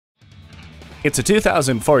It's a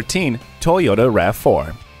 2014 Toyota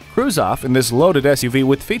RAV4. Cruise off in this loaded SUV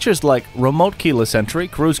with features like remote keyless entry,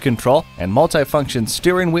 cruise control, and multifunction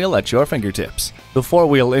steering wheel at your fingertips. The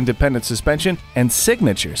four-wheel independent suspension and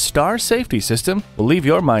signature Star safety system will leave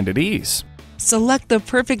your mind at ease. Select the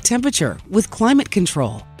perfect temperature with climate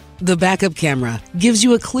control. The backup camera gives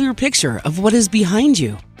you a clear picture of what is behind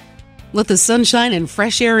you. Let the sunshine and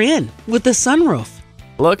fresh air in with the sunroof.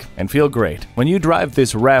 Look and feel great when you drive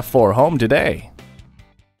this RAV4 home today.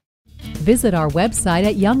 Visit our website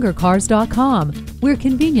at youngercars.com. We're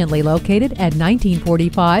conveniently located at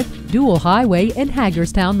 1945 Dual Highway in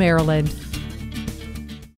Hagerstown, Maryland.